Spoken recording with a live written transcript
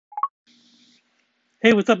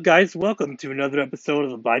Hey, what's up, guys? Welcome to another episode of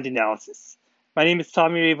the Blind Analysis. My name is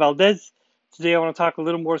Tommy Ray Valdez. Today, I want to talk a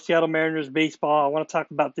little more Seattle Mariners baseball. I want to talk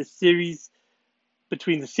about this series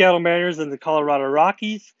between the Seattle Mariners and the Colorado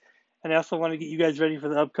Rockies. And I also want to get you guys ready for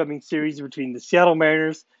the upcoming series between the Seattle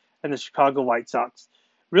Mariners and the Chicago White Sox.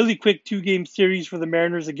 Really quick two-game series for the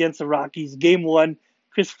Mariners against the Rockies. Game one,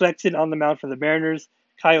 Chris Flexen on the mound for the Mariners,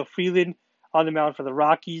 Kyle Freeland on the mound for the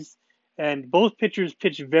Rockies. And both pitchers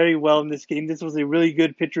pitched very well in this game. This was a really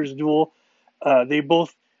good pitchers duel. They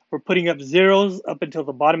both were putting up zeros up until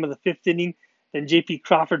the bottom of the fifth inning. Then J.P.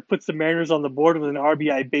 Crawford puts the Mariners on the board with an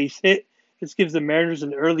RBI base hit. This gives the Mariners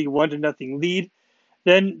an early 1-0 lead.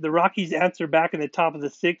 Then the Rockies answer back in the top of the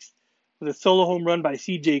sixth with a solo home run by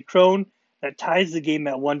C.J. Cron that ties the game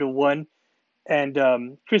at 1-1.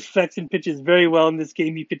 And Chris Flexen pitches very well in this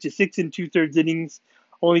game. He pitches 6 2/3 innings,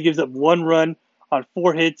 only gives up 1 run on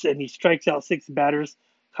 4 hits, and he strikes out 6 batters.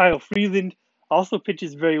 Kyle Freeland also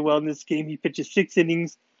pitches very well in this game. He pitches 6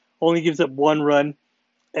 innings, only gives up 1 run.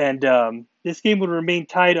 And this game would remain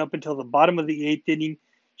tied up until the bottom of the eighth inning.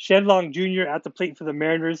 Shedlong Jr. at the plate for the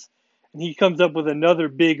Mariners, and he comes up with another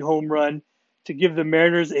big home run to give the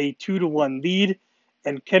Mariners a 2-1 lead.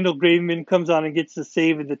 And Kendall Graveman comes on and gets the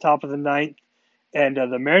save at the top of the ninth. And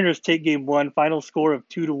the Mariners take game one, final score of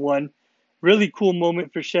 2-1. Really cool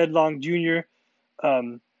moment for Shedlong Jr.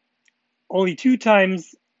 Only 2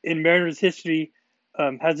 times in Mariners history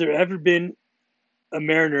has there ever been a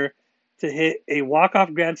Mariner to hit a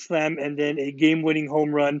walk-off grand slam and then a game-winning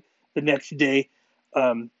home run the next day.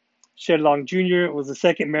 Um, Shedlong Jr. was the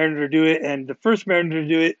second Mariner to do it, and the first Mariner to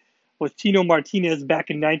do it was Tino Martinez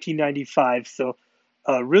back in 1995. So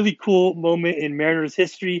a really cool moment in Mariners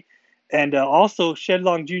history. And also,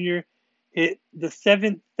 Shedlong Jr. hit the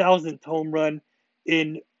 7,000th home run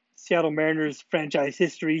in Seattle Mariners franchise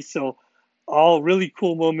history. So all really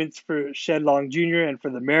cool moments for Shedlong Jr. and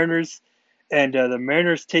for the Mariners. And the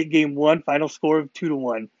Mariners take game one, final score of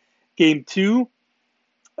 2-1. Game two,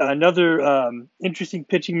 another interesting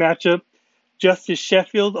pitching matchup. Justice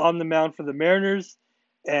Sheffield on the mound for the Mariners,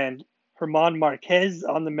 and German Marquez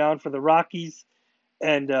on the mound for the Rockies.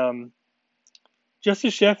 And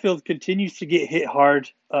Justice Sheffield continues to get hit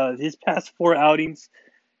hard. His past 4 outings,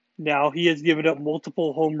 now he has given up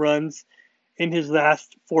multiple home runs in his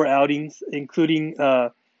last 4 outings, including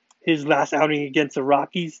his last outing against the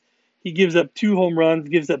Rockies. He gives up 2 home runs,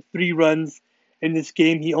 gives up 3 runs in this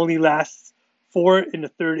game. He only lasts 4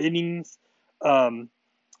 1/3 innings. The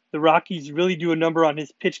Rockies really do a number on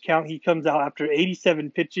his pitch count. He comes out after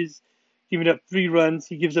 87 pitches, giving up 3 runs.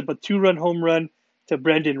 He gives up a 2-run home run to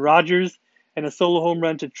Brendan Rodgers and a solo home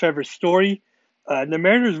run to Trevor Story. And the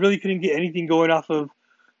Mariners really couldn't get anything going off of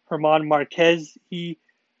German Marquez. He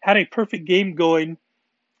had a perfect game going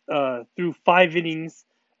through 5 innings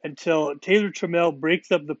until Taylor Trammell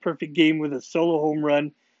breaks up the perfect game with a solo home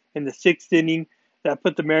run in the 6th inning that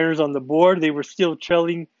put the Mariners on the board. They were still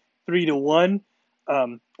trailing 3-1.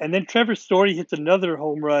 And then Trevor Story hits another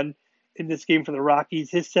home run in this game for the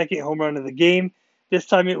Rockies, his second home run of the game. This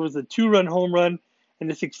time it was a 2-run home run, and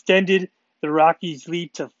this extended the Rockies'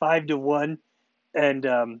 lead to 5-1.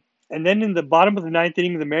 And then in the bottom of the ninth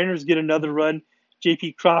inning, the Mariners get another run.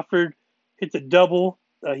 J.P. Crawford hits a double.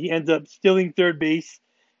 He ends up stealing third base,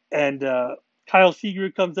 and Kyle Seager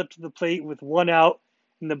comes up to the plate with 1 out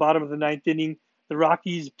in the bottom of the ninth inning. The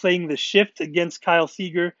Rockies playing the shift against Kyle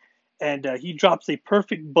Seager, and he drops a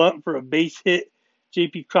perfect bunt for a base hit.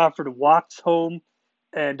 J.P. Crawford walks home,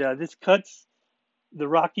 and this cuts the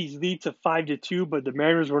Rockies' lead to 5-2, but the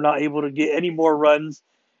Mariners were not able to get any more runs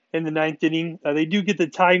in the ninth inning. They do get the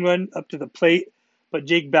tying run up to the plate, but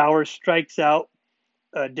Jake Bauer strikes out.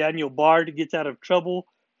 Daniel Bard gets out of trouble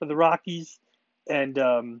for the Rockies, and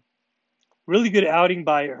really good outing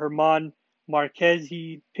by German Marquez.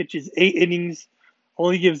 He pitches 8 innings,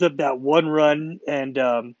 only gives up that 1 run, and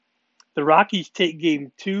the Rockies take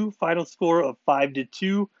game two, final score of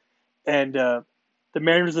 5-2, and the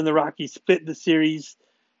Mariners and the Rockies split the series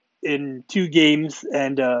in 2 games,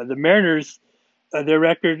 and the Mariners, their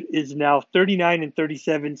record is now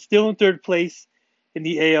 39-37, still in third place in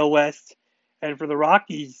the AL West. And for the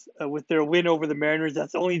Rockies, with their win over the Mariners,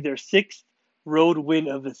 that's only their 6th road win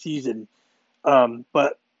of the season.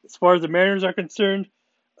 But as far as the Mariners are concerned,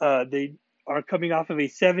 they are coming off of a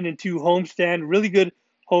 7-2 homestand, really good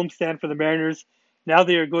homestand for the Mariners. Now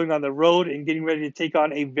they are going on the road and getting ready to take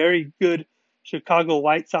on a very good Chicago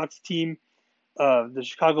White Sox team. The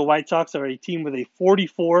Chicago White Sox are a team with a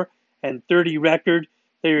 44-30 record.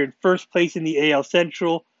 They are in first place in the AL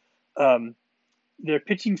Central. Their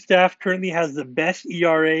pitching staff currently has the best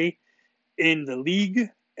ERA in the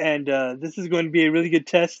league, and this is going to be a really good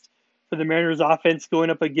test for the Mariners offense going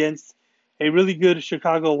up against a really good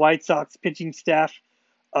Chicago White Sox pitching staff.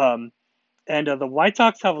 Um, and the White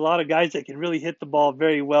Sox have a lot of guys that can really hit the ball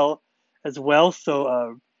very well as well.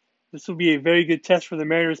 So this will be a very good test for the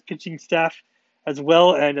Mariners pitching staff as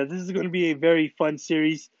well. And this is going to be a very fun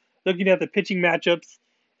series. Looking at the pitching matchups,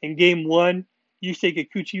 in game one, Yusei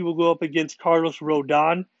Kikuchi will go up against Carlos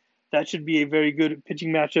Rodon. That should be a very good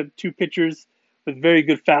pitching matchup. Two pitchers with very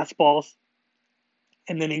good fastballs.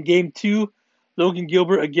 And then in game two, Logan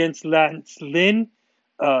Gilbert against Lance Lynn.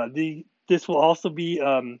 This will also be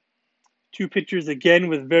two pitchers again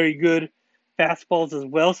with very good fastballs as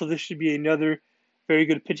well. So this should be another very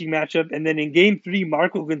good pitching matchup. And then in game three,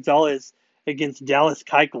 Marco Gonzalez against Dallas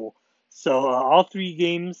Keuchel. So all three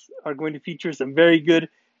games are going to feature some very good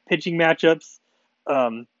pitching matchups.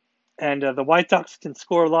 Um, and the White Sox can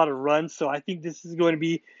score a lot of runs. So I think this is going to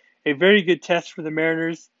be a very good test for the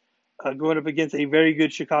Mariners going up against a very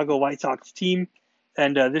good Chicago White Sox team.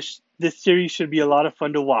 And this series should be a lot of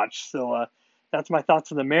fun to watch. So that's my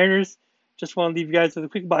thoughts on the Mariners. Just want to leave you guys with a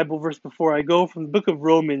quick Bible verse before I go from the book of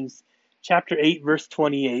Romans, chapter 8, verse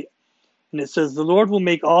 28. And it says, "The Lord will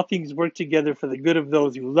make all things work together for the good of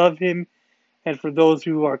those who love him and for those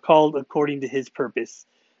who are called according to his purpose."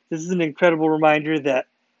 This is an incredible reminder that,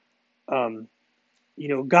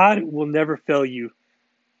 God will never fail you.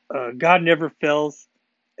 God never fails.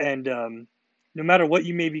 And no matter what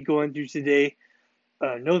you may be going through today,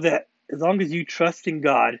 know that as long as you trust in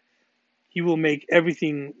God, he will make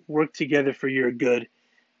everything work together for your good.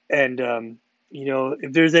 And,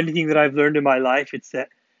 if there's anything that I've learned in my life, it's that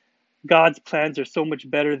God's plans are so much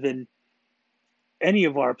better than any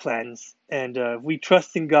of our plans. And if we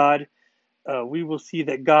trust in God, we will see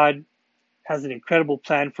that God has an incredible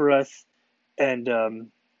plan for us, and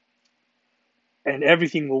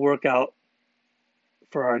everything will work out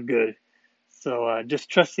for our good. So just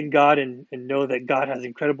trust in God and know that God has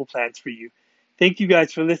incredible plans for you. Thank you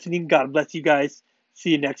guys for listening. God bless you guys. See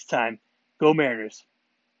you next time. Go Mariners.